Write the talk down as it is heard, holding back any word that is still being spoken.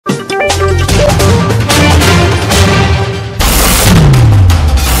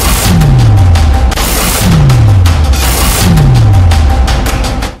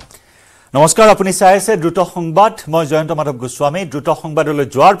নমস্কাৰ আপুনি চাই আছে দ্ৰুত সংবাদ মই জয়ন্ত মাধৱ গোস্বামী দ্ৰুত সংবাদলৈ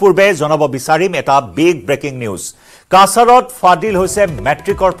যোৱাৰ পূৰ্বে জনাব বিচাৰিম এটা বিগ ব্ৰেকিং নিউজ কাছাৰত ফাদিল হৈছে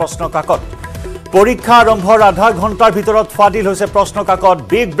মেট্ৰিকৰ প্ৰশ্ন কাকত পৰীক্ষা আৰম্ভৰ আধা ঘণ্টাৰ ভিতৰত ফাদিল হৈছে প্ৰশ্ন কাকত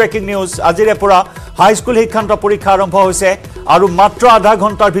বিগ ব্ৰেকিং নিউজ আজিৰে পৰা হাই স্কুল শিক্ষান্ত পৰীক্ষা আৰম্ভ হৈছে আৰু মাত্ৰ আধা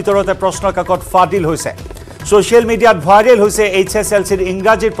ঘণ্টাৰ ভিতৰতে প্ৰশ্ন কাকত ফাদিল হৈছে সোশ্যাল মিডিয়াত ভাইৰেল হৈছে HSLC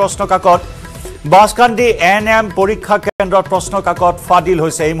ইংৰাজীৰ প্ৰশ্ন কাকত বাসকান্দি NM পৰীক্ষা কেন্দ্ৰৰ প্ৰশ্ন কাকত ফাদিল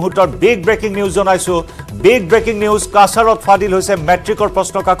হৈছে এই মুহূৰ্তৰ বিগ ব্ৰেকিং নিউজ জনাইছো বিগ ব্ৰেকিং নিউজ কাছাৰত ফাদিল হৈছে মেট্ৰিকৰ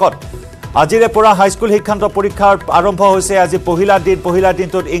প্ৰশ্ন কাকত আজিৰে পৰা হাই স্কুল শিক্ষান্ত পৰীক্ষাৰ আৰম্ভ হৈছে আজি পহিলা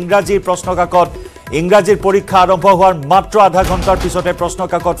দিনটোত ইংৰাজীৰ প্ৰশ্ন কাকত ইংৰাজীৰ পৰীক্ষা আৰম্ভ হোৱাৰ মাত্ৰ আধা ঘণ্টাৰ পিছতে প্ৰশ্ন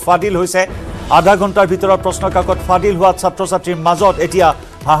কাকত ফাদিল হৈছে আধা ঘণ্টাৰ ভিতৰত প্ৰশ্ন কাকত ফাদিল হোৱা ছাত্ৰ-ছাত্ৰীৰ মাজত এতিয়া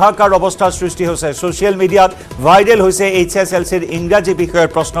হাহাকাৰ অৱস্থাৰ সৃষ্টি হৈছে সোশ্যাল মিডিয়াত ভাইৰেল হৈছে HSLC ইংৰাজী বিষয়ৰ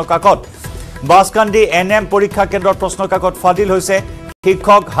প্ৰশ্ন কাকত বাসকান্দি NM পৰীক্ষা কেন্দ্ৰৰ প্ৰশ্ন কাকত ফাদিল হৈছে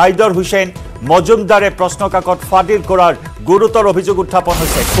শিক্ষক হাইদৰ হুছেইন মজুমদাৰে প্ৰশ্ন কাকত ফাদিল কৰাৰ গুৰুতৰ অভিযোগ উত্থাপন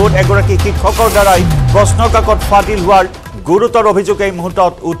হৈছে কোন এগৰাকী শিক্ষকৰ দ্বাৰাই প্ৰশ্ন কাকত ফাদিল হোৱাৰ গুৰুতৰ অভিযোগ এই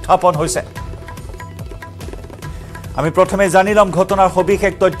মুহূৰ্তত উত্থাপন হৈছে আমি প্ৰথমে জানি লম ঘটনাৰ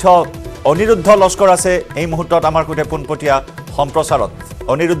সবিশেষ তথ্য অনিৰুদ্ধ লস্কৰ আছে এই মুহূৰ্তত আমাৰ কোটে পোনপটীয়া সম্প্ৰচাৰত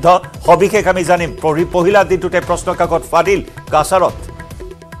অনিৰুদ্ধ সবিশেষ আমি জানিম পহিলা দিনটোতে প্ৰশ্ন কাকত ফাদিল কাছাৰত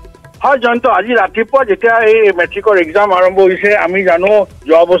হয় জয়ন্ত আজি ৰাতিপুৱা যেতিয়া এই মেট্ৰিকৰ এক্সাম আৰম্ভ হৈছে আমি জানো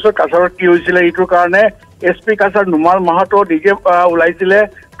যোৱা বছৰ কাছাৰত কি হৈছিলে এইটোৰ কাৰণে SP কাছাৰ নুমাল মাহাতো নিজে ওলাইছিলে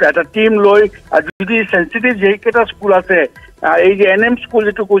এটা টিম লৈ যদি সেনসিটিভ যেইকেইটা স্কুল আছে এই যে NM স্কুল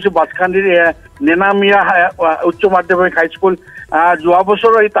যেটো কৈছে বাসকান্দিৰ নেনামিয়া উচ্চ মাধ্যমিক হাই স্কুল যোৱা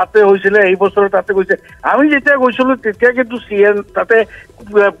বছৰ এই তাতে হৈছিলে এই বছৰ তাতে গৈছে আমি যেতিয়া গৈছিলো তেতিয়া কিন্তু CN তাতে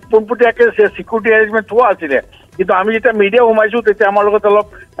পোনপটীয়াকে সিকিউৰিটি এৰেঞ্জমেন্ট হোৱা আছিলে কিন্তু আমি যেতিয়া মিডিয়া সোমাইছো তেতিয়া আমাৰ লগত অলপ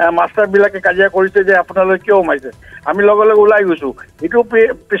মাষ্টাৰ বিলাকে কাজিয়া কৰিছে যে আপোনালোকে কিয় সোমাইছে আমি লগে লগে ওলাই গৈছো এইটো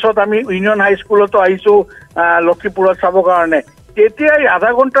পিছত আমি ইউনিয়ন হাই স্কুলতো আহিছো লক্ষীপুৰত চাবৰ কাৰণে তেতিয়া আধা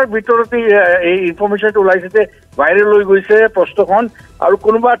ঘণ্টাৰ ভিতৰতে এই ইনফৰমেশ্যনটো ওলাইছে যে ভাইৰেল হৈ গৈছে প্ৰশ্নখন আৰু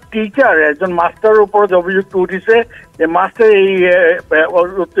কোনোবা টিচাৰ এজন মাষ্টাৰৰ ওপৰত অভিযোগটো উঠিছে যে মাষ্টাৰ এই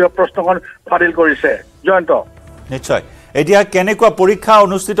প্ৰশ্নখন ফাদিল কৰিছে জয়ন্ত নিশ্চয় এতিয়া কেনেকুৱা পৰীক্ষা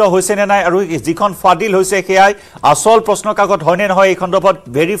অনুষ্ঠিত হৈছে নে নাই আৰু যিখন ফাদিল হৈছে সেয়াই আসল প্ৰশ্ন কাকত হয়নে নহয় এই খণ্ডপত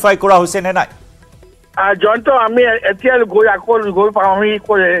ভেৰিফাই কৰা হৈছে নে নাই জয়ন্ত আমি এতিয়া গৈ আমি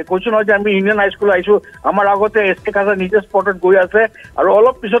কৈছো নহয় যে আমি ইউনিয়ন হাই স্কুল আহিছো আমাৰ আগতে SP কাছাৰ নিজে স্পটত গৈ আছে আৰু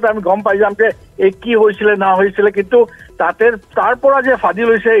অলপ পিছত আমি গম পাই যাম যে এই কি হৈছিলে না হৈছিলে কিন্তু তাতে তাৰ পৰা যে ফাদিল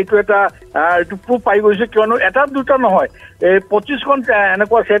হৈছে এইটো এটা প্ৰুফ পাই গৈছে কিয়নো এটা দুটা নহয় 25খন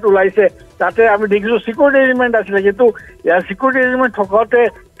এনেকুৱা সেট ওলাইছে তাতে আমি দেখিছো সিকিউৰিটি এলিমেন্ট আছিলে কিন্তু সিকিউৰিটি এলিমেন্ট থকাতে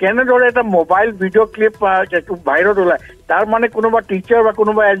কেনেদৰে এটা মোবাইল ভিডিঅ' ক্লিপ বাহিৰত ওলায় তাৰ মানে কোনোবা টিচাৰ বা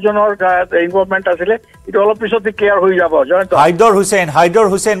কোনোবা এজনৰ ইনভলভমেন্ট আছিলে এটা অলপ পিছতে ক্লিয়াৰ হৈ যাব জয়ন্ত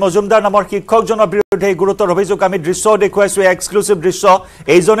হাইদৰ হুছেইন মজুমদাৰ নামৰ শিক্ষকজনৰ বিৰুদ্ধে গুৰুতৰ অভিযোগ আমি দৃশ্য দেখুৱাইছো এক্সক্লুসিভ দৃশ্য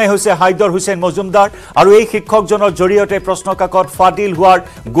এইজনে হৈছে হাইদৰ হুছেইন মজুমদাৰ আৰু এই শিক্ষকজনৰ জৰিয়তে প্ৰশ্ন কাকত ফাদিল হোৱাৰ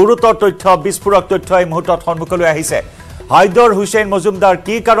গুৰুতৰ তথ্য বিস্ফোৰক তথ্য এই মুহূৰ্তত সন্মুখলৈ আহিছে হাইদৰ হুছেইন মজুমদাৰ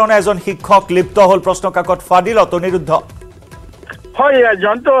কি কাৰণে এজন শিক্ষক লিপ্ত হল প্ৰশ্ন কাকত ফাদিলত অনিৰুদ্ধ হয়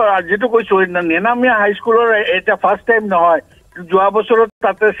জয়ন্ত যেটো কৈছো নেনামিয়া হাই স্কুলৰ এটা ফাৰ্ষ্ট টাইম নহয় যোৱা বছৰত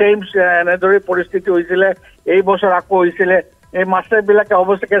তাতে সেম এনেদৰে পৰিস্থিতি হৈছিলে এই বছৰ আকৌ হৈছিলে এই মাষ্টাৰ বিলাকে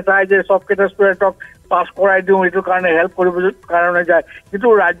অৱশ্যে চাই যে সব কেইটা ষ্টুডেণ্টক পাছ কৰাই দিওঁ এইটো কাৰণে হেল্প কৰিব কাৰণে যায় কিন্তু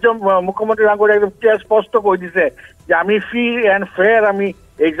ৰাজ্য মুখ্যমন্ত্ৰী ডাঙৰীয়াই একদম স্পষ্ট কৈ দিছে যে আমি ফ্ৰী এণ্ড ফেয়াৰ আমি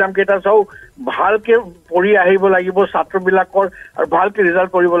এক্সাম কেইটা চাও ভালকে পঢ়ি আহিব লাগিব ছাত্ৰবিলাকৰ আৰু ভালকে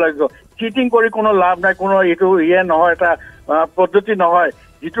ৰিজাল্ট কৰিব লাগিব চিটিং কৰি কোনো লাভ নাই কোনো এইটো নহয় এটা পদ্ধতি নহয়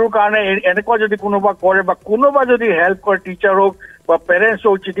যিটোৰ কাৰণে এনেকুৱা যদি কোনোবা কৰে বা কোনোবা যদি হেল্প কৰে টিচাৰ হোক বা পেৰেণ্টছ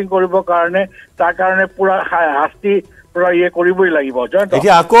হোক চিটিং কৰিবৰ কাৰণে তাৰ কাৰণে পুৰা শাস্তি কৰিবই লাগিব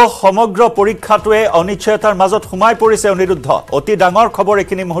এতিয়া আকৌ সমগ্ৰ পৰীক্ষাটোৱে অনিশ্চয়তাৰ মাজত সোমাই পৰিছে অনিৰুদ্ধ অতি ডাঙৰ খবৰ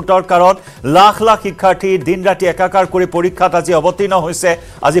এখিনি মুহূৰ্তৰ কাৰণ লাখ লাখ শিক্ষাৰ্থী দিন ৰাতি একাকাৰ কৰি পৰীক্ষাত আজি অৱতীৰ্ণ হৈছে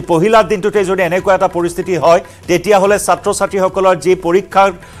আজি পহিলা দিনটোতে যদি এনেকুৱা এটা পৰিস্থিতি হয় তেতিয়াহ'লে ছাত্ৰ-ছাত্ৰীসকলৰ যি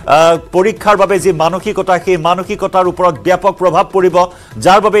পৰীক্ষাৰ বাবে যি মানসিকতা সেই মানসিকতাৰ ওপৰত ব্যাপক প্ৰভাৱ পৰিব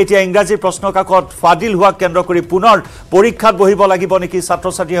যাৰ বাবে এতিয়া ইংৰাজী প্ৰশ্ন কাকত ফাদিল হোৱা কেন্দ্ৰ কৰি পুনৰ পৰীক্ষাত বহিব লাগিব নেকি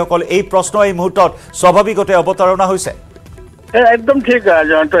ছাত্ৰ-ছাত্ৰীসকল এই প্ৰশ্ন এই মুহূৰ্তত স্বাভাৱিকতে অৱতাৰণা হৈছে একদম ঠিক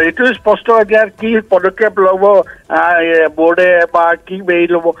জয়ন্ত এইটো স্পষ্ট এতিয়া কি পদক্ষেপ ল'ব বোৰ্ডে বা কি বেৰি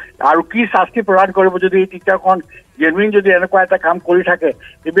ল'ব আৰু কি শাস্তি প্ৰদান কৰিব যদি এই টিচাৰখন জেনুইন যদি এনেকুৱা এটা কাম কৰি থাকে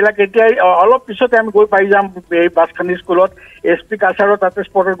এইবিলাক এতিয়া অলপ পিছতে আমি গৈ পাই যাম এই বাসকান্দি স্কুলত SP কাছাৰত তাতে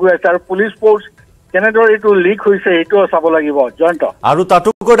স্পটত গৈ আছে আৰু পুলিচ ফ'ৰ্চ কেনেদৰে এইটো লিক হৈছে এইটোও চাব লাগিব জয়ন্ত। আৰু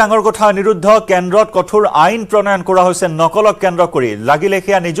তাতোকৈ ডাঙৰ কথা অনিৰুদ্ধ, কেন্দ্ৰত কঠোৰ আইন প্ৰণয়ন কৰা হৈছে নকলক কেন্দ্ৰ কৰি। লাগিলে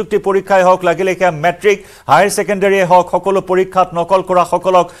সেয়া নিযুক্তি পৰীক্ষাই হওক, লাগিলে সেয়া মেট্ৰিক হায়াৰ ছেকেণ্ডেৰীয়ে হওক, সকলো পৰীক্ষাত নকল কৰা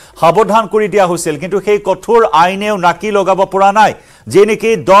সকলক সাৱধান কৰি দিয়া হৈছিল। কিন্তু সেই কঠোৰ আইনেও নাকি লগাব পৰা নাই। যি নেকি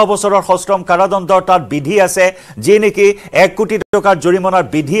 10 বছৰৰ সশ্ৰম কাৰাদণ্ডৰ তাত বিধি আছে, যি নেকি 1 কোটি টকাৰ জৰিমনাৰ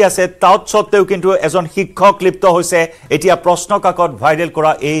বিধি আছে, তাত সত্ত্বেও কিন্তু এজন শিক্ষক লিপ্ত হৈছে এতিয়া প্ৰশ্ন কাকত ভাইৰেল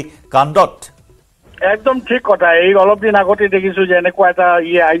কৰা এই কাণ্ডত। একদম ঠিক কথা। এই অলপ দিন আগতে দেখিছো যে এনেকুৱা এটা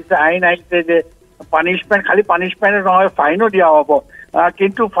আইন আহিছে যে পানিশমেণ্ট, খালি পানিশমেণ্ট নহয় ফাইনো দিয়া হ'ব।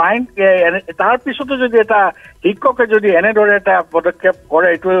 কিন্তু ফাইন তাৰ পিছতো যদি এটা শিক্ষকে যদি এনেদৰে এটা পদক্ষেপ কৰে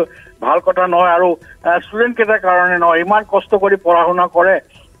এইটো ভাল কথা নহয়। আৰু ষ্টুডেণ্ট কেইটাৰ কাৰণে নহয়, ইমান কষ্ট কৰি পঢ়া শুনা কৰে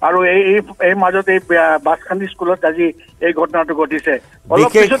আৰু এই মাজত এই বাছখান্দি স্কুলত আজি এই ঘটনাটো ঘটিছে।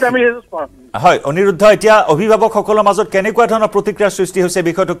 অলপ পিছত আমি হয় অনিৰুদ্ধ, এতিয়া অভিভাৱকসকলৰ মাজত কেনেকুৱা ধৰণৰ প্ৰতিক্ৰিয়াৰ সৃষ্টি হৈছে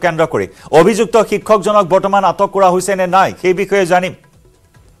বিষয়টোক কেন্দ্ৰ কৰি? অভিযুক্ত শিক্ষকজনক বৰ্তমান আটক কৰা হৈছে নে নাই সেই বিষয়ে জানিম।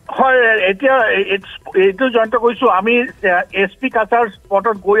 হয়, এতিয়া এইটো জয়ন্ত কৈছো, আমি SP কাছাৰ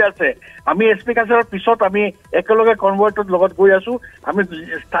স্পটত গৈ আছে। আমি SP কাছাৰৰ পিছত আমি একেলগে কনভয়টোৰ লগত গৈ আছো। আমি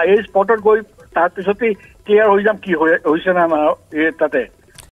এই স্পটত গৈ তাৰ পিছতেই ক্লিয়াৰ হৈ যাম কি হৈছে না তাতে।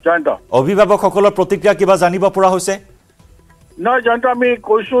 জয়ন্ত, অভিভাৱকসকলৰ প্ৰতিক্ৰিয়া কিবা জানিব পৰা হৈছে? নহয় জয়ন্ত, আমি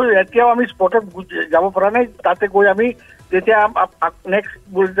কৈছো এতিয়াও আমি স্পটত যাব পৰা নাই। তাতে গৈ আমি তেতিয়া নেক্সট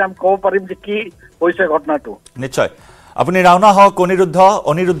ক'ব পাৰিম যে কি হৈছে ঘটনাটো। নিশ্চয় আপুনি ৰাওনা হওক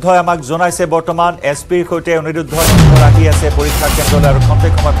অনিৰুদ্ধই আমাক জনাইছে বৰ্তমান SPৰ সৈতে অনিৰুদ্ধ আহি আছে পৰীক্ষা কেন্দ্ৰলৈ। আৰু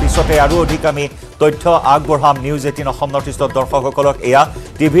খন্তেক সময়ৰ পিছতে আৰু অধিক আমি তথ্য আগবঢ়াম নিউজ 18 অসম নৰ্থ ইষ্টৰ দৰ্শকসকলক। এয়া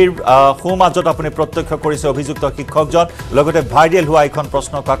টিভিৰ সোঁমাজত আপুনি প্ৰত্যক্ষ কৰিছে অভিযুক্ত শিক্ষকজন, লগতে ভাইৰেল হোৱা এখন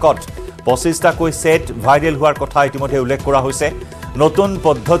প্ৰশ্ন কাকত 25টাকৈ ছেট ভাইৰেল হোৱাৰ কথা ইতিমধ্যে উল্লেখ কৰা হৈছে। নতুন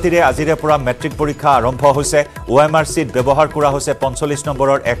পদ্ধতিৰে আজিৰে পৰা মেট্ৰিক পৰীক্ষা আৰম্ভ হৈছে। OMR চিট ব্যৱহাৰ কৰা হৈছে। 45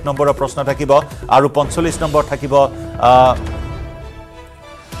 নম্বৰৰ 1 নম্বৰৰ প্ৰশ্ন থাকিব আৰু 45 নম্বৰ থাকিব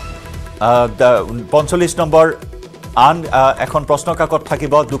 45 নম্বৰ আন এখন প্ৰশ্ন কাকত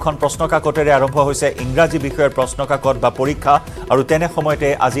থাকিব। 2খন প্ৰশ্ন কাকতেৰে আৰম্ভ হৈছে ইংৰাজী বিষয়ৰ প্ৰশ্ন কাকত বা পৰীক্ষা। আৰু তেনে সময়তে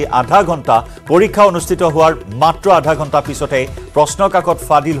আজি আধা ঘণ্টা পৰীক্ষা অনুষ্ঠিত হোৱাৰ মাত্ৰ আধা ঘণ্টা পিছতে প্ৰশ্ন কাকত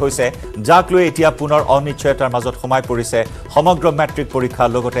ফাদিল হৈছে, যাক লৈ এতিয়া পুনৰ অনিশ্চয়তাৰ মাজত সোমাই পৰিছে সমগ্ৰ মেট্ৰিক পৰীক্ষা,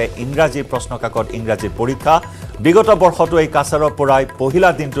 লগতে ইংৰাজী প্ৰশ্ন কাকত ইংৰাজী পৰীক্ষা। বিগত বৰ্ষতো এই কাছাৰৰ পৰাই পহিলা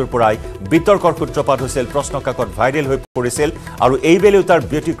দিনটোৰ পৰাই বিতৰ্কৰ সূত্ৰপাত হৈছিল, প্ৰশ্ন কাকত ভাইৰেল হৈ পৰিছিল। আৰু এইবেলিও তাৰ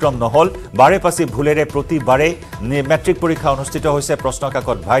ব্যতিক্ৰম নহ'ল। বাৰে পাছি ভুলেৰে প্ৰতিবাৰে মেট্ৰিক পৰীক্ষা অনুষ্ঠিত হৈছে, প্ৰশ্ন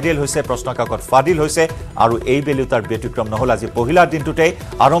কাকত ভাইৰেল হৈছে, প্ৰশ্ন কাকত ফাদিল হৈছে। আৰু এইবেলিও তাৰ ব্যতিক্ৰম নহ'ল। আজি পহিলা দিনটোতে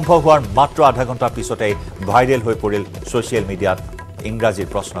আৰম্ভ হোৱাৰ মাত্ৰ আধা ঘণ্টাৰ পিছতে ভাইৰেল হৈ পৰিল ছ'চিয়েল মিডিয়াত ইংৰাজীৰ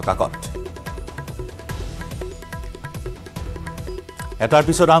প্ৰশ্ন কাকত। এটাৰ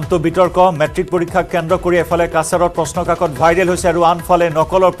পিছত আনটো বিতৰ্ক মেট্ৰিক পৰীক্ষাক কেন্দ্ৰ কৰি এফালে কাছাৰত প্ৰশ্ন কাকত ভাইৰেল হৈছে আৰু আনফালে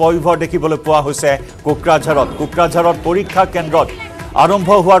নকলৰ পয়োভৰ দেখিবলৈ পোৱা হৈছে কোকৰাঝাৰত পৰীক্ষা কেন্দ্ৰত আৰম্ভ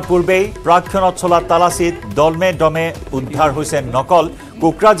হোৱাৰ পূৰ্বেই প্ৰাক্ষণত চলা তালাচীত দমে দমে উদ্ধাৰ হৈছে নকল।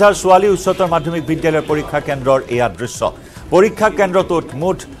 কোকৰাঝাৰ ছোৱালী উচ্চতৰ মাধ্যমিক বিদ্যালয়ৰ পৰীক্ষা কেন্দ্ৰৰ এয়া দৃশ্য। পৰীক্ষা কেন্দ্ৰটোত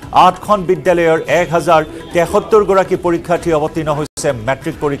মুঠ 8খন বিদ্যালয়ৰ 1073 গৰাকী পৰীক্ষাৰ্থী অৱতীৰ্ণ হৈছে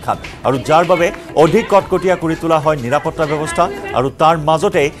মেট্ৰিক পৰীক্ষাত। আৰু যাৰ বাবে অধিক কটকটীয়া কৰি তোলা হয় নিৰাপত্তা ব্যৱস্থা। আৰু তাৰ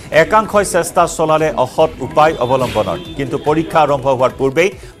মাজতে একাংশই চেষ্টা চলালে অসৎ উপায় অৱলম্বনৰ। কিন্তু পৰীক্ষা আৰম্ভ হোৱাৰ পূৰ্বেই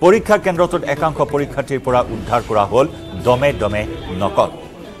পৰীক্ষা কেন্দ্ৰটোত একাংশ পৰীক্ষাৰ্থীৰ পৰা উদ্ধাৰ কৰা হ'ল দমে দমে নকল।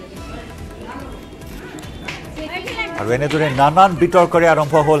 আৰু এনেদৰে নানান বিতৰ্কৰে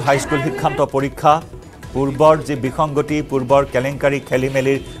আৰম্ভ হ'ল হাইস্কুল শিক্ষান্ত পৰীক্ষা। পূৰ্বৰ যি বিসংগতি, পূৰ্বৰ কেলেংকাৰী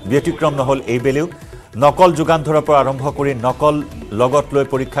খেলিমেলিৰ ব্যতিক্ৰম নহ'ল এইবেলিও। নকল যোগান ধৰাৰ পৰা আৰম্ভ কৰি নকল লগত লৈ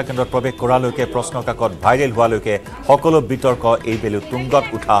পৰীক্ষা কেন্দ্ৰত প্ৰৱেশ কৰালৈকে প্ৰশ্ন কাকত ভাইৰেল হোৱালৈকে সকলো বিতৰ্ক এইবেলিও তুংগত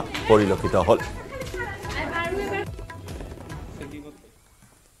উঠা পৰিলক্ষিত হ'ল।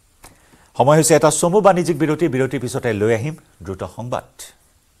 সময় হৈছে এটা চমু বাণিজ্যিক বিৰতিৰ পিছতে লৈ আহিম দ্ৰুত সংবাদ।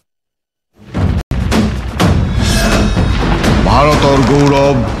 ভাৰতৰ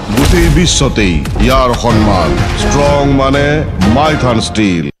গৌৰৱ গোটেই বিশ্বতেই ইয়াৰ সন্মান। ষ্ট্ৰং মানে মাইথান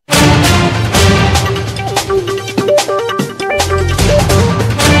ষ্টীল।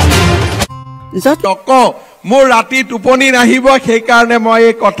 মোৰ ৰাতি টোপনি নাহিব, সেইকাৰণে মই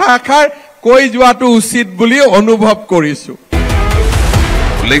এই কথাষাৰ কৈ যোৱাটো উচিত বুলি অনুভৱ কৰিছো।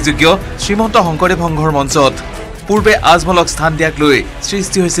 উল্লেখযোগ্য, শ্ৰীমন্ত শংকৰদেৱ সংঘৰ মঞ্চত পূৰ্বে আজমলক স্থান দিয়াক লৈ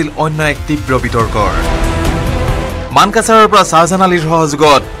সৃষ্টি হৈছিল অন্য এক তীব্ৰ বিতৰ্কৰ। মানকাছাৰৰ পৰা শাহজাহান আলীৰ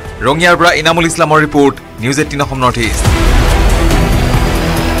সহযোগত ৰঙিয়াৰ পৰা ইনামুল ইছলামৰ report, news 18 Assam north east.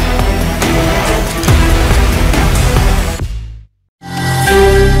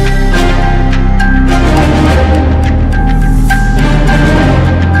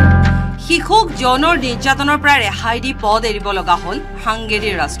 শিশুক যৌনৰ নিৰ্যাতনৰ পৰা ৰেহাই দি পদ এৰিব লগা হ'ল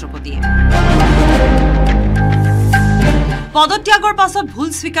হাংগেৰীৰ ৰাষ্ট্ৰপতিয়ে পদত্যাগৰ পাছত ভুল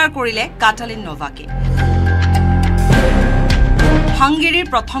স্বীকাৰ কৰিলে কাটালিন নোভাকে হাংগেৰীৰ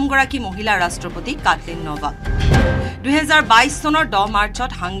প্ৰথমগৰাকী মহিলা ৰাষ্ট্ৰপতি কাটালিন নোভাক 2022 চনৰ 10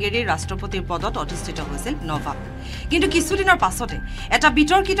 মাৰ্চত হাংগেৰীৰ ৰাষ্ট্ৰপতিৰ পদত অধিষ্ঠিত হৈছিল নোভাক কিন্তু কিছুদিনৰ পাছতে এটা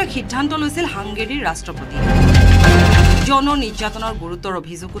বিতৰ্কিত সিদ্ধান্ত লৈছিল হাংগেৰীৰ ৰাষ্ট্ৰপতিয়ে যৌন নিৰ্যাতনৰ গুৰুতৰ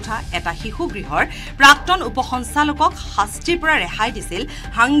অভিযোগ উঠা এটা শিশু গৃহৰ প্ৰাক্তন উপসঞ্চালকক শাস্তিৰ পৰা ৰেহাই দিছিল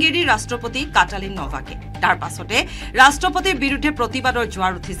হাংগেৰীৰ ৰাষ্ট্ৰপতি কাটালিন নোভাকে তাৰ পাছতে ৰাষ্ট্ৰপতিৰ বিৰুদ্ধে প্ৰতিবাদৰ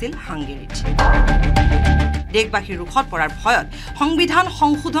জোৱাৰ উঠিছিল হাংগেৰীত দেশবাসীৰ ৰুখত পৰাৰ ভয়ত সংবিধান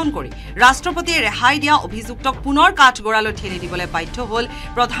সংশোধন কৰি ৰাষ্ট্ৰপতিয়ে ৰেহাই দিয়া অভিযুক্তক পুনৰ কাঠগড়ালৈ ঠেলি দিবলৈ বাধ্য হ'ল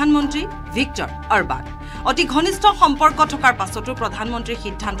প্ৰধানমন্ত্ৰী ভিক্টৰ অৰবান অতি ঘনিষ্ঠ সম্পৰ্ক থকাৰ পাছতো প্ৰধানমন্ত্ৰীৰ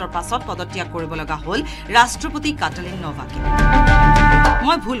সিদ্ধান্তৰ পাছত পদত্যাগ কৰিব লগা হ'ল ৰাষ্ট্ৰপতি কাটালিন নোভাকে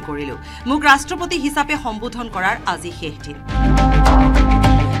মই ভুল কৰিলো মোক ৰাষ্ট্ৰপতি হিচাপে সম্বোধন কৰাৰ আজি শেষ দিন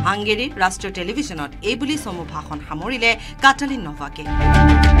হাংগেৰীৰ ৰাষ্ট্ৰীয় টেলিভিছনত এই বুলি চমু ভাষণ সামৰিলে কাটালিন নোভাকে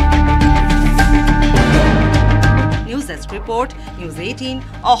News Desk Report, News18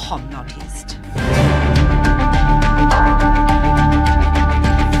 Assam Northeast.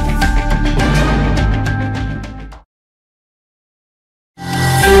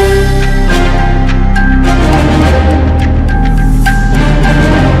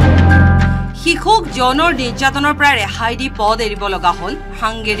 শিশুক যৌনৰ নিৰ্যাতনৰ পৰা ৰেহাই দি পদ এৰিব লগা হ'ল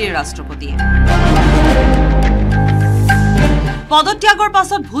হাংগেৰীৰ ৰাষ্ট্ৰপতিয়ে পদত্যাগৰ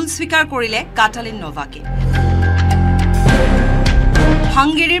পাছত ভুল স্বীকাৰ কৰিলে কাটালিন নোভাকে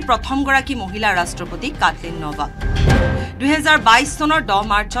হাংগেৰীৰ প্ৰথমগৰাকী মহিলা ৰাষ্ট্ৰপতি কাটালিন নোভাক 2022 চনৰ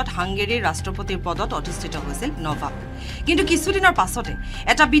 10 মাৰ্চত হাংগেৰীৰ ৰাষ্ট্ৰপতিৰ পদত অধিষ্ঠিত হৈছিল নোভাক কিন্তু কিছুদিনৰ পাছতে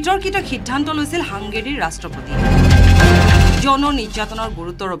এটা বিতৰ্কিত সিদ্ধান্ত লৈছিল হাংগেৰীৰ ৰাষ্ট্ৰপতিয়ে যৌন নিৰ্যাতনৰ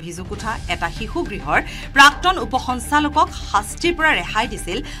গুৰুতৰ অভিযোগ উঠা এটা শিশু গৃহৰ প্ৰাক্তন উপসঞ্চালকক শাস্তিৰ পৰা ৰেহাই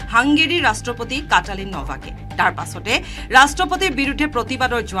দিছিল হাংগেৰীৰ ৰাষ্ট্ৰপতি কাটালিন নোভাকে তাৰ পাছতে ৰাষ্ট্ৰপতিৰ বিৰুদ্ধে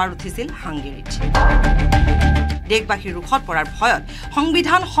প্ৰতিবাদৰ জোৱাৰ উঠিছিল হাংগেৰীত দেশবাসীৰ ৰুখত পৰাৰ ভয়ত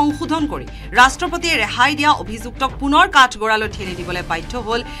সংবিধান সংশোধন কৰি ৰাষ্ট্ৰপতিয়ে ৰেহাই দিয়া অভিযুক্তক পুনৰ কাঠগড়ালৈ ঠেলি দিবলৈ বাধ্য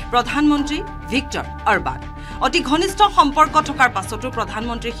হ'ল প্ৰধানমন্ত্ৰী ভিক্টৰ অৰবান অতি ঘনিষ্ঠ সম্পৰ্ক থকাৰ পাছতো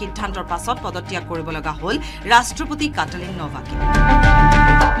প্ৰধানমন্ত্ৰীৰ সিদ্ধান্তৰ পাছত পদত্যাগ কৰিব লগা হ'ল ৰাষ্ট্ৰপতি কাটালিন নোভাকে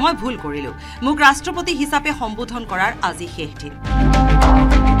মই ভুল কৰিলো মোক ৰাষ্ট্ৰপতি হিচাপে সম্বোধন কৰাৰ আজি শেষ দিন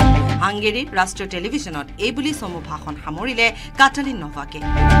হাংগেৰীৰ ৰাষ্ট্ৰীয় টেলিভিছনত এই বুলি চমু ভাষণ সামৰিলে কাটালিন নোভাকে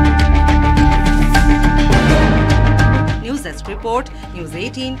News Desk Report,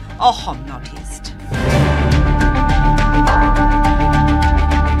 News18 Assam Northeast.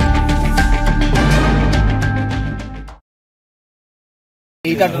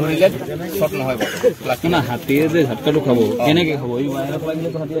 এইটা ধৰিলে শট নহয় না হাতীয়ে যে ঝটকাটো খাব কেনেকে খাব এই ওয়াইৰ লাগিলে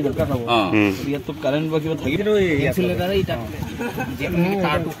তো হাতীয়ে ঝটকা খাব ইয়াত তো কাৰেন্ট বা কিবা থাকিব ইনসুলেটৰ এইটা যে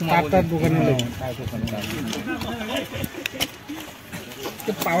তাৰটো সোমাব তাৰ দোকানে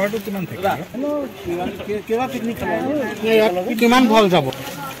পাৱাৰটো কিমান থাকে কেবা টেকনিক কিমান ভাল যাব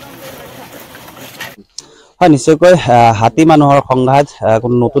হয় নিশ্চয়কৈ হাতী মানুহৰ সংঘাত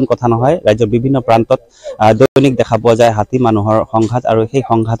কোনো নতুন কথা নহয় ৰাজ্যৰ বিভিন্ন প্ৰান্তত দৈনিক দেখা পোৱা যায় হাতী মানুহৰ সংঘাত আৰু সেই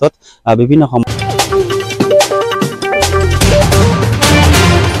সংঘাতত বিভিন্ন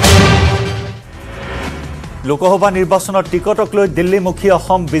লোকসভা নিৰ্বাচনৰ টিকটক লৈ দিল্লীমুখী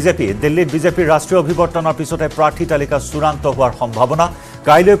অসম বিজেপি দিল্লীত বিজেপিৰ ৰাষ্ট্ৰীয় অভিৱৰ্তনৰ পিছতে প্ৰাৰ্থী তালিকা চূড়ান্ত হোৱাৰ সম্ভাৱনা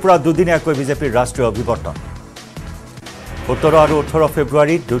কাইলৈৰ পৰা দুদিনীয়াকৈ বিজেপিৰ ৰাষ্ট্ৰীয় অভিৱৰ্তন 17 আৰু 18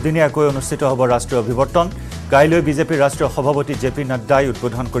 ফেব্ৰুৱাৰীত দুদিনীয়াকৈ অনুষ্ঠিত হ'ব ৰাষ্ট্ৰীয় অভিৱৰ্তন কাইলৈ বিজেপিৰ ৰাষ্ট্ৰীয় সভাপতি জেপি নাড্ডাই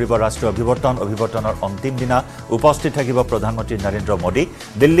উদ্বোধন কৰিব ৰাষ্ট্ৰীয় অভিৱৰ্তনৰ অন্তিম দিনা উপস্থিত থাকিব প্ৰধানমন্ত্ৰী নৰেন্দ্ৰ মোদী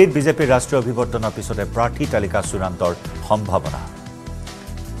দিল্লীত বিজেপিৰ ৰাষ্ট্ৰীয় অভিৱৰ্তনৰ পিছতে প্ৰাৰ্থী তালিকা চূড়ান্তৰ সম্ভাৱনা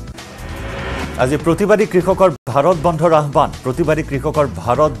আজি প্ৰতিবাদী কৃষকৰ ভাৰত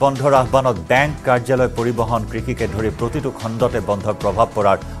বন্ধৰ আহ্বানত বেংক কাৰ্যালয় পৰিবহন কৃষিকে ধৰি প্ৰতিটো খণ্ডতে বন্ধৰ প্ৰভাৱ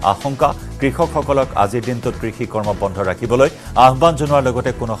পৰাৰ আশংকা কৃষকসকলক আজিৰ দিনটোত কৃষি কৰ্ম বন্ধ ৰাখিবলৈ আহ্বান জনোৱাৰ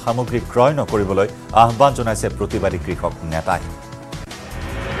লগতে কোনো সামগ্ৰী ক্ৰয় নকৰিবলৈ আহ্বান জনাইছে প্ৰতিবাদী কৃষক নেতাই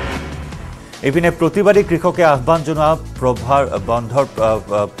এপিনে প্ৰতিবাদী কৃষকে আহ্বান জনোৱা বন্ধৰ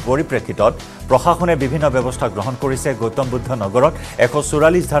পৰিপ্ৰেক্ষিতত প্ৰশাসনে বিভিন্ন ব্যৱস্থা গ্ৰহণ কৰিছে গৌতম বুদ্ধ নগৰত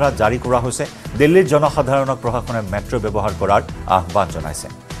 144 ধাৰা জাৰি কৰা হৈছে দিল্লীৰ জনসাধাৰণক প্ৰশাসনে মেট্ৰো ব্যৱহাৰ কৰাৰ আহ্বান জনাইছে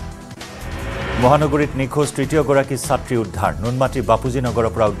মহানগৰীত নিখোজ তৃতীয়গৰাকী ছাত্ৰী উদ্ধাৰ নুনমাটিৰ বাপুজী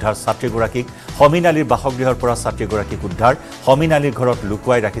নগৰৰ পৰা উদ্ধাৰ ছাত্ৰীগৰাকীক হমিনালীৰ বাসগৃহৰ পৰা ছাত্ৰীগৰাকীক উদ্ধাৰ হমিনালীৰ ঘৰত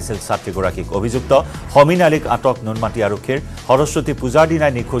লুকুৱাই ৰাখিছিল ছাত্ৰীগৰাকীক অভিযুক্ত হমিনালীক আটক নুনমাটি আৰক্ষীৰ সৰস্বতী পূজাৰ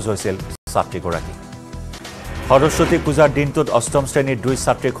দিনাই নিখোজ হৈছিল ছাত্ৰীগৰাকী সৰস্বতী পূজাৰ দিনটোত অষ্টম শ্ৰেণীৰ 2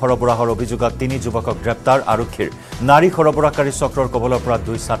 ছাত্ৰীক সৰবৰাহৰ অভিযোগত 3 যুৱকক গ্ৰেপ্তাৰ আৰক্ষীৰ নাৰী সৰবৰাহকাৰী চক্ৰৰ কবলৰ পৰা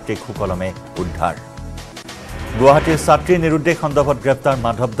 2 ছাত্ৰীক সুকলমে উদ্ধাৰ গুৱাহাটীৰ ছাত্ৰী নিৰুদ্দেশ সন্দৰ্ভত গ্ৰেপ্তাৰ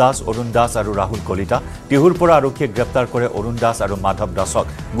মাধৱ দাস অৰুণ দাস আৰু ৰাহুল কলিতা টিহুৰ পৰা আৰক্ষীয়ে গ্ৰেপ্তাৰ কৰে অৰুণ দাস আৰু মাধৱ দাসক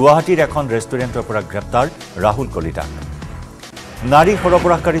গুৱাহাটীৰ এখন ৰেষ্টুৰেণ্টৰ পৰা গ্ৰেপ্তাৰ ৰাহুল কলিতা নাৰী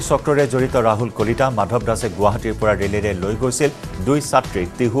সৰবৰাহকাৰী চক্ৰৰে জড়িত ৰাহুল কলিতা মাধৱ দাসে গুৱাহাটীৰ পৰা ৰেলেৰে লৈ গৈছিল 2 ছাত্ৰীক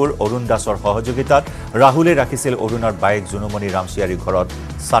টিহুৰ অৰুণ দাসৰ সহযোগিতাত ৰাহুলে ৰাখিছিল অৰুণৰ বাইক জুনুমণি ৰামচিয়াৰী ঘৰত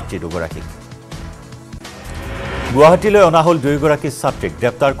ছাত্ৰী দুগৰাকীক গুৱাহাটীলৈ অনা হল 2 গৰাকী ছাত্ৰীক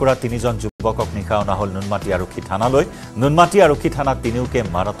গ্ৰেপ্তাৰ কৰা 3জন যুৱকক নিশা অনা হল নুনমাটি আৰক্ষী থানালৈ নুনমাটি আৰক্ষী থানাত তিনিওকে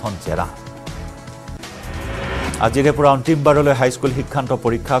মাৰাথন জেৰা আজিৰে পৰা অন্তিমবাৰলৈ হাইস্কুল শিক্ষান্ত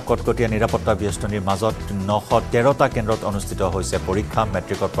পৰীক্ষা কটকটীয়া নিৰাপত্তা ব্যস্তনিৰ মাজত 913টা কেন্দ্ৰত অনুষ্ঠিত হৈছে পৰীক্ষা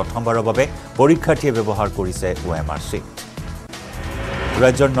মেট্ৰিকৰ প্ৰথমবাৰৰ বাবে পৰীক্ষাৰ্থীয়ে ব্যৱহাৰ কৰিছে OMR চিট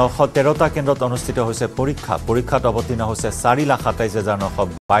ৰাজ্যৰ 913টা কেন্দ্ৰত অনুষ্ঠিত হৈছে পৰীক্ষাত অৱতীৰ্ণ হৈছে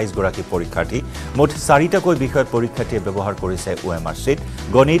 4,27,922 গৰাকী পৰীক্ষাৰ্থী মুঠ 4টাকৈ বিষয়ত পৰীক্ষাৰ্থীয়ে ব্যৱহাৰ কৰিছে OMR চিট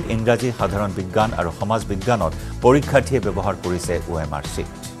গণিত ইংৰাজী সাধাৰণ বিজ্ঞান আৰু সমাজ বিজ্ঞানত পৰীক্ষাৰ্থীয়ে ব্যৱহাৰ কৰিছে OMR চিট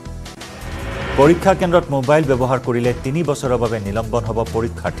পৰীক্ষা কেন্দ্ৰত মোবাইল ব্যৱহাৰ কৰিলে 3 বছৰৰ বাবে নিলম্বন হ'ব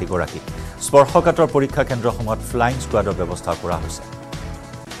পৰীক্ষাৰ্থীগৰাকী স্পৰ্শকাতৰ পৰীক্ষা কেন্দ্ৰসমূহত ফ্লাইং স্কোৱাডৰ ব্যৱস্থা কৰা হৈছে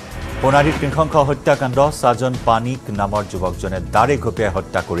সোণাৰীত নৃশংস হত্যাকাণ্ড সাজন পানিক নামৰ যুৱকজনে দাৰে ঘপিয়াই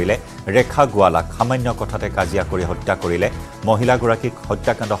হত্যা কৰিলে ৰেখা গোৱালাক সামান্য কথাতে কাজিয়া কৰি হত্যা কৰিলে মহিলাগৰাকীক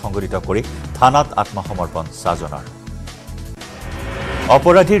হত্যাকাণ্ড সংঘটিত কৰি থানাত আত্মসমৰ্পণ সাজনৰ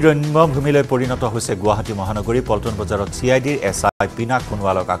অপৰাধী ৰণ্যভূমিলৈ পৰিণত হৈছে গুৱাহাটী মহানগৰী পল্টন বজাৰত CIDৰ SI পিনাক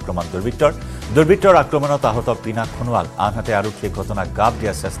খুনৱালক আক্ৰমণ দুৰ্বৃত্তৰ আক্ৰমণত আহত পিনাক খুনৱাল আনহাতে আৰক্ষীয়ে ঘটনাক গাব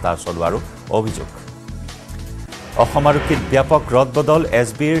দিয়া চেষ্টা চলোৱাৰো অভিযোগ অসম আৰক্ষীত ব্যাপক ৰদবদল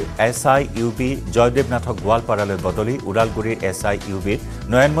SBৰ SI UB জয়দেৱ নাথক গোৱালপাৰালৈ বদলি উৰালগুৰিৰ SI UBৰ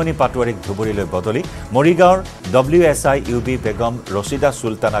নয়নমণি পাটোৱাৰীক ধুবুৰীলৈ বদলি মৰিগাঁৱৰ WSI UB বেগম ৰছিদা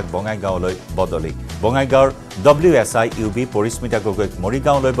সুলতানাক বঙাইগাঁৱলৈ বদলি বঙাইগাঁৱৰ WSI UB পৰিস্মিতা গগৈক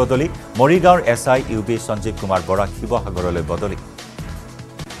মৰিগাঁৱলৈ বদলি মৰিগাঁৱৰ SI UB সঞ্জীৱ কুমাৰ বৰা শিৱসাগৰলৈ বদলি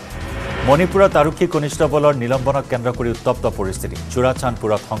মণিপুৰত আৰক্ষী কনিষ্টেবলৰ নিলম্বনক কেন্দ্ৰ কৰি উত্তপ্ত পৰিস্থিতি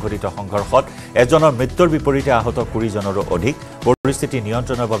চুৰাচান্দপুৰত সংঘটিত সংঘৰ্ষত এজনৰ মৃত্যুৰ বিপৰীতে আহত 20 জনৰো অধিক পৰিস্থিতি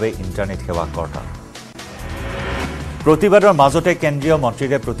নিয়ন্ত্ৰণৰ বাবে ইণ্টাৰনেট সেৱা কৰ্তা প্ৰতিবাদৰ মাজতে কেন্দ্ৰীয়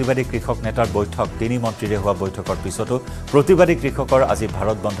মন্ত্ৰীৰে প্ৰতিবাদী কৃষক নেতাৰ বৈঠক 3 মন্ত্ৰীৰে হোৱা বৈঠকৰ পিছতো প্ৰতিবাদী কৃষকৰ আজি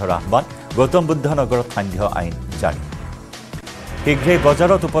ভাৰত বন্ধৰ আহ্বান গৌতম বুদ্ধ নগৰত সান্ধ্য আইন জাৰি শীঘ্ৰেই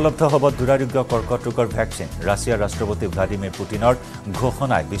বজাৰত উপলব্ধ হ'ব দুৰাৰোগ্য কৰ্কট ৰোগৰ ভেকচিন ৰাছিয়াৰ ৰাষ্ট্ৰপতি ভ্লাদিমিৰ পুটিনৰ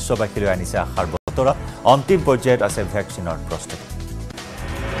ঘোষণাই বিশ্ববাসীলৈ আনিছে আশাৰ বতৰা অন্তিম পৰ্যায়ত আছে ভেকচিনৰ প্ৰস্তুতি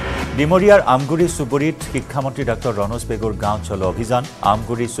ডিমৰিয়াৰ আমগুৰি চুবুৰীত শিক্ষামন্ত্ৰী ডক্টৰ ৰণোজ পেগুৰ গাঁও চলো অভিযান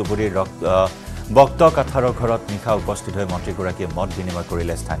আমগুৰি চুবুৰীৰ বক্ত কাথাৰৰ ঘৰত নিশা উপস্থিত হৈ মন্ত্ৰীগৰাকীয়ে মত বিনিময়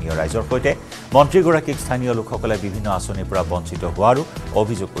কৰিলে স্থানীয় ৰাইজৰ সৈতে মন্ত্ৰীগৰাকীক স্থানীয় লোকসকলে বিভিন্ন আঁচনিৰ পৰা বঞ্চিত হোৱাৰো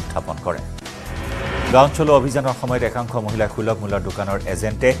অভিযোগ উত্থাপন কৰে গাঁও চলো অভিযানৰ সময়ত একাংশ মহিলা সুলভ মূল্যৰ দোকানৰ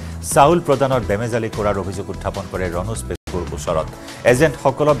এজেণ্টে চাউল প্ৰদানৰ বেমেজালি কৰাৰ অভিযোগ উত্থাপন কৰে ৰণোজ পেগুৰ ওচৰত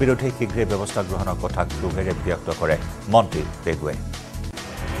এজেণ্টসকলৰ বিৰুদ্ধে শীঘ্ৰে ব্যৱস্থা গ্ৰহণৰ কথা ক্ষোভেৰে ব্যক্ত কৰে মন্ত্ৰী পেগুৱে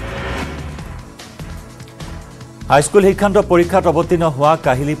হাইস্কুল শিক্ষান্ত পৰীক্ষাত অৱতীৰ্ণ হোৱা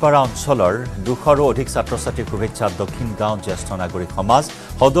কাহিলিপাৰা অঞ্চলৰ 200ৰো অধিক ছাত্ৰ-ছাত্ৰীৰ শুভেচ্ছা দক্ষিণ গাঁও জ্যেষ্ঠ নাগৰিক সমাজ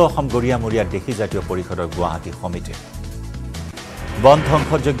সদৌ অসম গৰিয়ামৰীয়া দেশী জাতীয় পৰিষদৰ গুৱাহাটী সমিতি বন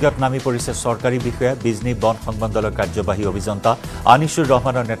ধ্বংসযজ্ঞত নামি পৰিছে চৰকাৰী বিষয়া বিজনী বন সংমণ্ডলৰ কাৰ্যবাহী অভিযন্তা আনিছুৰ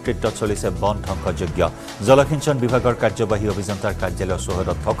ৰহমানৰ নেতৃত্বত চলিছে বন ধ্বংসযজ্ঞ জলসিঞ্চন বিভাগৰ কাৰ্যবাহী অভিযন্তাৰ কাৰ্যালয়ৰ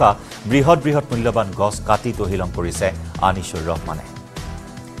চৌহদত থকা বৃহৎ মূল্যৱান গছ কাটি তহিলং কৰিছে আনিছুৰ ৰহমানে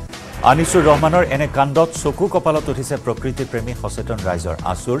আনিছুৰ ৰহমানৰ এনে কাণ্ডত চকু কপালত উঠিছে প্ৰকৃতি প্ৰেমী সচেতন ৰাইজৰ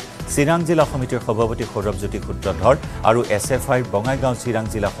আছুৰ চিৰাং জিলা সমিতিৰ সভাপতি সৌৰভজ্যোতি সূত্ৰধৰ আৰু SFIৰ বঙাইগাঁও চিৰাং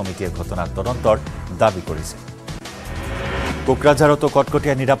জিলা সমিতিয়ে ঘটনাৰ তদন্তৰ দাবী কৰিছে কোকৰাঝাৰতো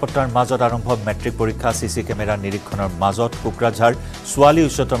কটকটীয়া নিৰাপত্তাৰ মাজত আৰম্ভ মেট্ৰিক পৰীক্ষা CC কেমেৰাৰ নিৰীক্ষণৰ মাজত কোকৰাঝাৰ ছোৱালী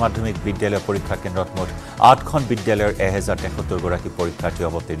উচ্চতৰ মাধ্যমিক বিদ্যালয় পৰীক্ষা কেন্দ্ৰত মুঠ 8খন বিদ্যালয়ৰ 1073 গৰাকী পৰীক্ষাৰ্থী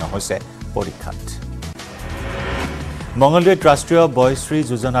অৱতীৰ্ণ হৈছে পৰীক্ষাত মঙলদৈত ৰাষ্ট্ৰীয় বয়শ্ৰী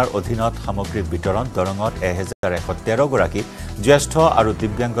যোজনাৰ অধীনত সামগ্ৰী বিতৰণ দৰঙত 1113 গৰাকী জ্যেষ্ঠ আৰু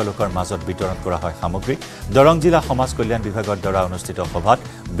দিব্যাংগ লোকৰ মাজত বিতৰণ কৰা হয় সামগ্ৰী দৰং জিলা সমাজ কল্যাণ বিভাগৰ দ্বাৰা অনুষ্ঠিত সভাত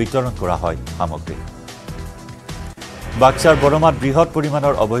বিতৰণ কৰা হয় সামগ্ৰী বাক্সাৰ বৰমাত বৃহৎ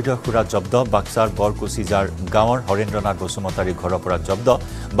পৰিমাণৰ অবৈধ খুৰা জব্দ বাক্সাৰ বৰকুচিজাৰ গাঁৱৰ হৰেন্দ্ৰনাথ বসুমতাৰী ঘৰৰ পৰা জব্দ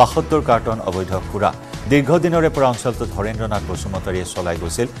 72 কাৰ্টন অবৈধ খুৰা দীৰ্ঘদিনৰে পৰা অঞ্চলটোত হৰেন্দ্ৰনাথ বসুমতাৰীয়ে চলাই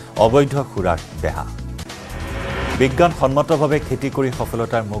গৈছিল অবৈধ খুৰাৰ বেহা বিজ্ঞানসন্মতভাৱে খেতি কৰি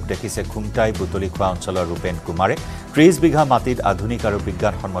সফলতাৰ মুখ দেখিছে খুমটাই বুটলি খোৱা অঞ্চলৰ ৰূপেন কুমাৰে 30 বিঘা মাটিত আধুনিক আৰু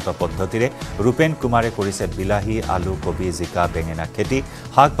বিজ্ঞানসন্মত পদ্ধতিৰে ৰূপেন কুমাৰে কৰিছে বিলাহী আলু কবি জিকা বেঙেনা খেতি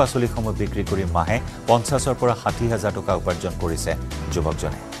শাক পাচলিসমূহ বিক্ৰী কৰি মাহে 50ৰ পৰা 60,000 টকা উপাৰ্জন কৰিছে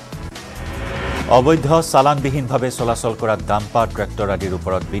যুৱকজনে অবৈধ চালানবিহীনভাৱে চলাচল কৰা ডাম্পাৰ ট্ৰেক্টৰ আদিৰ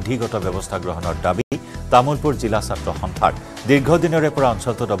ওপৰত বিধিগত ব্যৱস্থা গ্ৰহণৰ দাবী তামুলপুৰ জিলা ছাত্ৰ সন্থাৰ দীৰ্ঘদিনৰে পৰা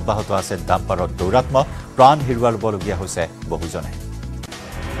অঞ্চলটোত অব্যাহত আছে ডাম্পাৰৰ দৌৰাত্ম প্ৰাণ হেৰুৱাবলগীয়া হৈছে বহুজনে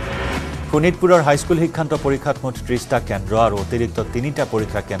শোণিতপুৰৰ হাইস্কুল শিক্ষান্ত পৰীক্ষাত মুঠ 30টা কেন্দ্ৰ আৰু অতিৰিক্ত 3টা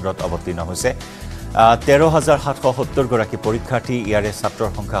পৰীক্ষা কেন্দ্ৰত অৱতীৰ্ণ হৈছে 13,770 গৰাকী পৰীক্ষাৰ্থী ইয়াৰে ছাত্ৰৰ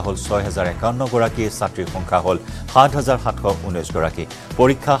সংখ্যা হ'ল 6,051 গৰাকী ছাত্ৰীৰ সংখ্যা হ'ল 7,719 গৰাকী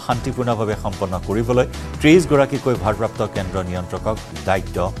পৰীক্ষা শান্তিপূৰ্ণভাৱে সম্পন্ন কৰিবলৈ 30 গৰাকীকৈ ভাৰপ্ৰাপ্ত কেন্দ্ৰ নিয়ন্ত্ৰকক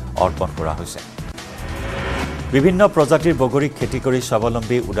দায়িত্ব অৰ্পণ কৰা হৈছে বিভিন্ন প্ৰজাতিৰ বগৰীক খেতি কৰি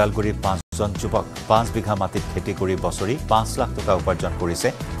স্বাৱলম্বী উদালগুৰিৰ 5জন যুৱক 5 বিঘা মাটিত খেতি কৰি বছৰি 5 লাখ টকা উপাৰ্জন কৰিছে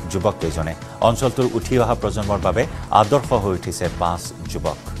যুৱককেইজনে অঞ্চলটোৰ উঠি অহা প্ৰজন্মৰ বাবে আদৰ্শ হৈ উঠিছে 5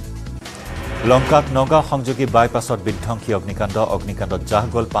 যুৱক লংকাত নগাঁও সংযোগী বাইপাছত বিধ্বংসী অগ্নিকাণ্ডত জাহ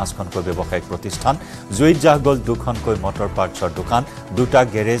গ'ল 5খনকৈ ব্যৱসায়িক প্ৰতিষ্ঠান জুইত জাহ গ'ল 2খনকৈ মটৰ পাৰ্টছৰ দোকান 2টা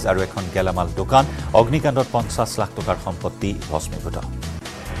গেৰেজ আৰু এখন গেলামাল দোকান অগ্নিকাণ্ডত 50 লাখ টকাৰ সম্পত্তি ভস্মীভূত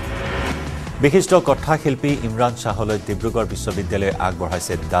বিশিষ্ট কথাশিল্পী ইমৰান শাহলৈ ডিব্ৰুগড় বিশ্ববিদ্যালয়ে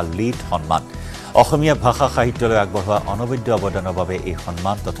আগবঢ়াইছে দ্য লিড সন্মান অসমীয়া ভাষা সাহিত্যলৈ আগবঢ়োৱা অনবদ্য অৱদানৰ বাবে এই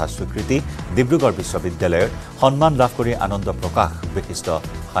সন্মান তথা স্বীকৃতি ডিব্ৰুগড় বিশ্ববিদ্যালয়ৰ সন্মান লাভ কৰি আনন্দ প্ৰকাশ বিশিষ্ট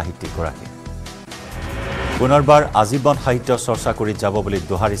সাহিত্যিকগৰাকী পুনৰবাৰ আজীৱন সাহিত্য চৰ্চা কৰি যাব বুলি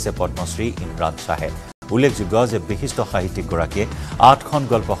দোহাৰিছে পদ্মশ্ৰী ইমৰান শাহে উল্লেখযোগ্য যে বিশিষ্ট সাহিত্যিকগৰাকীয়ে 8খন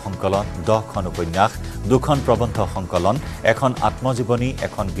গল্প সংকলন 10খন উপন্যাস 2খন প্ৰবন্ধ সংকলন এখন আত্মজীৱনী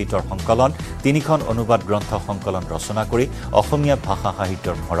এখন গীতৰ সংকলন 3খন অনুবাদ গ্ৰন্থ সংকলন ৰচনা কৰি অসমীয়া ভাষা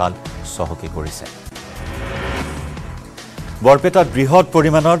সাহিত্যৰ ভঁৰাল চহকী কৰিছে বৰপেটাত বৃহৎ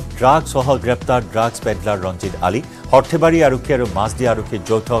পৰিমাণৰ ড্ৰাগছসহ গ্ৰেপ্তাৰ ড্ৰাগছ পেডলাৰ ৰঞ্জিত আলী হৰ্থেবাৰী আৰক্ষী আৰু মাছদি আৰক্ষীৰ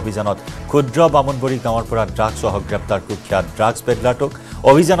যৌথ অভিযানত ক্ষুদ্ৰ বামুণবৰী গাঁৱৰ পৰা ড্ৰাগছসহ গ্ৰেপ্তাৰ কুখ্যাত ড্ৰাগছ পেডলাৰটোক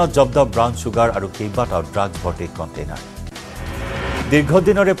অভিযানত জব্দ ব্ৰাউন চুগাৰ আৰু কেইবাটাও ড্ৰাগছ ভৰ্তি কণ্টেইনাৰ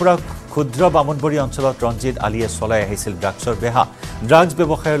দীৰ্ঘদিনৰে পৰা ক্ষুদ্ৰ বামুণবৰী অঞ্চলত ৰঞ্জিত আলীয়ে চলাই আহিছিল ড্ৰাগছৰ বেহা ড্ৰাগছ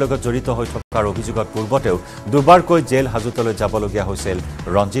ব্যৱসায়ৰ লগত জড়িত হৈ থকাৰ অভিযোগত পূৰ্বতেও দুবাৰকৈ জেল হাজতলৈ যাবলগীয়া হৈছিল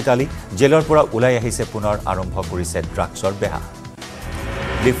ৰঞ্জিত আলী জেলৰ পৰা ওলাই আহিছে পুনৰ আৰম্ভ কৰিছে ড্ৰাগছৰ বেহা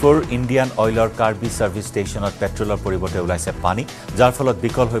ডিফুৰ ইণ্ডিয়ান অইলৰ কাৰ্বি সাৰ্ভিস ষ্টেচনত পেট্ৰলৰ পৰিৱৰ্তে ওলাইছে পানী যাৰ ফলত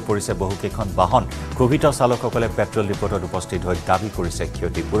বিকল হৈ পৰিছে বহুকেইখন বাহন ক্ষোভিত চালকসকলে পেট্ৰল ডিপোটত উপস্থিত হৈ দাবী কৰিছে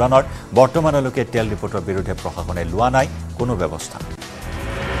ক্ষতি পূৰণৰ বৰ্তমানলৈকে তেল ডিপোটৰ বিৰুদ্ধে প্ৰশাসনে লোৱা নাই কোনো ব্যৱস্থা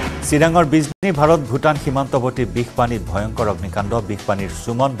চিৰাঙৰ বিজনী ভাৰত ভূটান সীমান্তৱৰ্তী বিখপানীত ভয়ংকৰ অগ্নিকাণ্ড বিখপানীৰ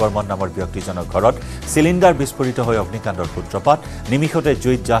সুমন বৰ্মন নামৰ ব্যক্তিজনৰ ঘৰত সিলিণ্ডাৰ বিস্ফোৰিত হৈ অগ্নিকাণ্ডৰ সূত্ৰপাত নিমিষতে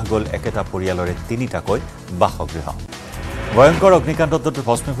জুইত জাহ গ'ল একেটা পৰিয়ালৰে 3টাকৈ বাসগৃহ ভয়ংকৰ অগ্নিকাণ্ডত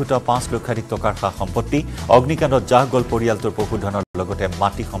ভস্মীভূত 5 লক্ষাধিক টকাৰ সা সম্পত্তি অগ্নিকাণ্ডত জাহ গ'ল পৰিয়ালটোৰ পশুধনৰ লগতে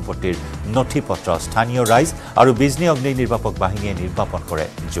মাটি সম্পত্তিৰ নথিপত্ৰ স্থানীয় ৰাইজ আৰু বিজনী অগ্নি নিৰ্বাপক বাহিনীয়ে নিৰ্বাপন কৰে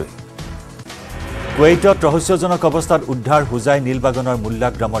জুই কুৱেইটত ৰহস্যজনক অৱস্থাত উদ্ধাৰ হুজাই নীলবাগানৰ মুল্লা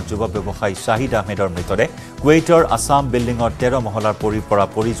গ্ৰামৰ যুৱ ব্যৱসায়ী শাহিদ আহমেদৰ মৃতদেহ কুৱেইটৰ আছাম বিল্ডিঙৰ 13 মহলাৰ পৰা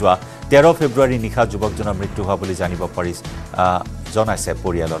পৰি যোৱা 13 ফেব্ৰুৱাৰী নিশা যুৱকজনৰ মৃত্যু হোৱা বুলি জানিব পাৰি জনাইছে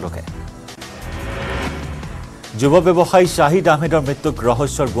পৰিয়ালৰ লোকে যুৱ ব্যৱসায়ী শাহিদ আহমেদৰ মৃত্যুক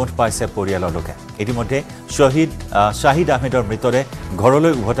ৰহস্যৰ গোন্ধ পাইছে পৰিয়ালৰ লোকে ইতিমধ্যে শাহিদ আহমেদৰ মৃতদেহ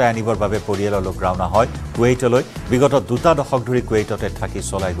ঘৰলৈ উভতাই আনিবৰ বাবে পৰিয়ালৰ লোক ৰাওনা হয় কুৱেইটলৈ বিগত 2 দশক ধৰি কুৱেইটতে থাকি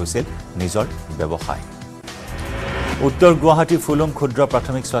চলাই গৈছিল নিজৰ ব্যৱসায় উত্তৰ গুৱাহাটী ফুলুং ক্ষুদ্ৰ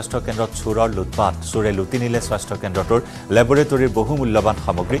প্ৰাথমিক স্বাস্থ্য কেন্দ্ৰত চোৰৰ লুটপাট চোৰে লুটি নিলে স্বাস্থ্য কেন্দ্ৰটোৰ লেবৰেটৰীৰ বহু মূল্যৱান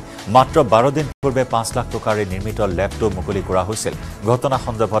সামগ্ৰী মাত্ৰ 12 দিন পূৰ্বে 5 লাখ টকাৰে নিৰ্মিত লেবটো মুকলি কৰা হৈছিল ঘটনা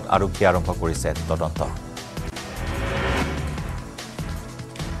সন্দৰ্ভত আৰক্ষীয়ে আৰম্ভ কৰিছে তদন্ত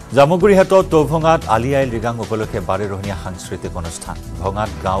জামুগুৰিহাটত তৌভঙাত আলি আইল ৰিগাং উপলক্ষে 12 ৰহণীয়া সাংস্কৃতিক অনুষ্ঠান ভঙাত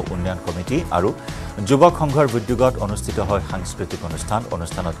গাঁও উন্নয়ন কমিটি আৰু যুৱক সংঘৰ উদ্যোগত অনুষ্ঠিত হয় সাংস্কৃতিক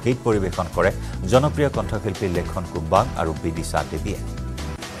অনুষ্ঠানত গীত পৰিৱেশন কৰে জনপ্ৰিয় কণ্ঠশিল্পী লেখন কুম্বাং আৰু বিদিশা দেৱীয়ে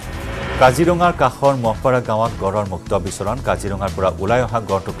কাজিৰঙাৰ কাষৰ মহপাৰা গাঁৱত গড়ৰ মুক্ত বিচৰণ কাজিৰঙাৰ পৰা ওলাই অহা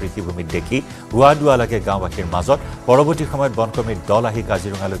গড়টো কৃষিভূমিত দেখি হুৱা লাগে গাঁওবাসীৰ মাজত পৰৱৰ্তী সময়ত বনকৰ্মীৰ দল আহি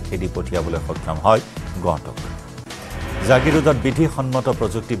কাজিৰঙালৈ খেদি পঠিয়াবলৈ সক্ষম হয় গড়টোক জাগিৰোডত বিধিসন্মত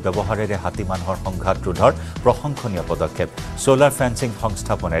প্ৰযুক্তি ব্যৱহাৰেৰে হাতী মানুহৰ সংঘাত ৰোধৰ প্ৰশংসনীয় পদক্ষেপ সোলাৰ ফেন্সিং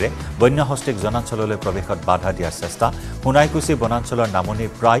সংস্থাপনেৰে বন্যহস্তিক জনাঞ্চললৈ প্ৰৱেশত বাধা দিয়াৰ চেষ্টা সোণাইকুছি বনাঞ্চলৰ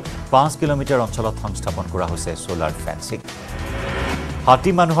নামনিৰ প্ৰায় 5 কিলোমিটাৰ অঞ্চলত সংস্থাপন কৰা হৈছে সোলাৰ ফেন্সিং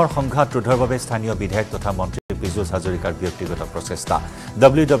হাতী মানুহৰ সংঘাত ৰোধৰ বাবে স্থানীয় বিধায়ক তথা মন্ত্ৰী পীযুষ হাজৰিকাৰ ব্যক্তিগত প্ৰচেষ্টা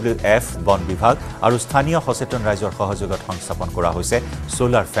WWF বন বিভাগ আৰু স্থানীয় সচেতন ৰাইজৰ সহযোগত সংস্থাপন কৰা হৈছে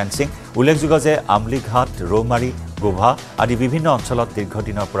সোলাৰ ফেন্সিং উল্লেখযোগ্য যে আমলিঘাট ৰৌমাৰী গোভা আদি বিভিন্ন অঞ্চলত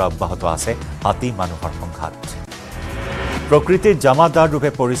দীৰ্ঘদিনৰ পৰা অব্যাহত আছে হাতী মানুহৰ সংঘাত প্ৰকৃতিৰ জামাদাৰ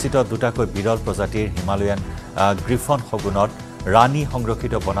ৰূপে পৰিচিত দুটাকৈ বিৰল প্ৰজাতিৰ হিমালয়ান গ্ৰিফন শগুনত ৰাণী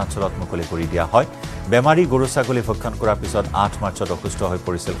সংৰক্ষিত বনাঞ্চলত মুকলি কৰি দিয়া হয় বেমাৰী গৰু ছাগলী ভক্ষণ কৰাৰ পিছত 8 মাৰ্চত অসুস্থ হৈ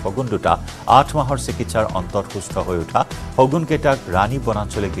পৰিছিল শগুন দুটা 8 মাহৰ চিকিৎসাৰ অন্তত সুস্থ হৈ উঠা শগুন কেইটাক ৰাণী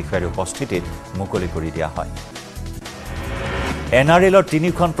বনাঞ্চলিক বিষয়াৰ উপস্থিতিত মুকলি কৰি দিয়া হয় NRLৰ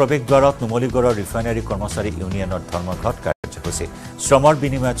 3খন প্ৰৱেশদ্বাৰত নুমলীগড়ৰ ৰিফাইনাৰী কৰ্মচাৰী ইউনিয়নৰ ধৰ্মঘট কাৰ্যসূচী শ্ৰমৰ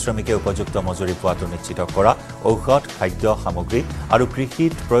বিনিময়ত শ্ৰমিকে উপযুক্ত মজুৰি পোৱাটো নিশ্চিত কৰা ঔষধ খাদ্য সামগ্ৰী আৰু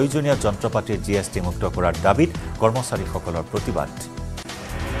কৃষিত প্ৰয়োজনীয় যন্ত্ৰপাতিৰ GST মুক্ত কৰাৰ দাবীত কৰ্মচাৰীসকলৰ প্ৰতিবাদ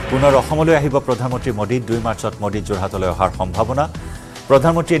পুনৰ অসমলৈ আহিব প্ৰধানমন্ত্ৰী মোদী 2 মাৰ্চত মোদী যোৰহাটলৈ অহাৰ সম্ভাৱনা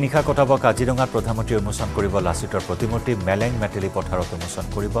প্ৰধানমন্ত্ৰীয়ে নিশা কটাব কাজিৰঙাত প্ৰধানমন্ত্ৰী উন্মোচন কৰিব লাচিতৰ প্ৰতিমূৰ্তি মেলেং মেটেলি পথাৰত উন্মোচন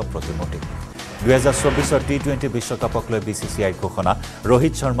কৰিব প্ৰতিমূৰ্তি 2024 T20 বিশ্বকাপক লৈ BCCI ঘোষণা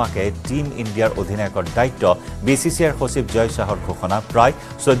ৰোহিত শৰ্মাকে টিম ইণ্ডিয়াৰ অধিনায়কৰ দায়িত্ব BCCIৰ সচিব জয় শাহৰ ঘোষণা প্ৰায়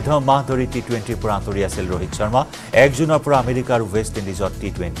 14 মাহ ধৰি T20 পৰা আঁতৰি আছিল ৰোহিত শৰ্মা 1 জুনৰ পৰা আমেৰিকা আৰু ৱেষ্ট ইণ্ডিজত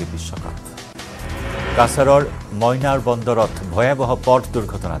T20 বিশ্বকাপ কাছাৰৰ মইনাৰ বন্দৰত ভয়াবহ পথ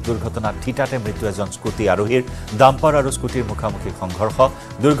দুৰ্ঘটনাত ঠিতাতে মৃত্যু এজন স্কুটি আৰোহীৰ ডাম্পাৰ আৰু স্কুটিৰ মুখামুখি সংঘৰ্ষ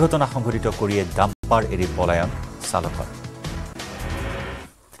দুৰ্ঘটনা সংঘটিত কৰিয়ে ডাম্পাৰ এৰি পলায়ন চালকৰ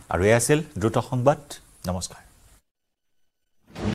আৰু এয়া আছিল দ্ৰুত সংবাদ নমস্কাৰ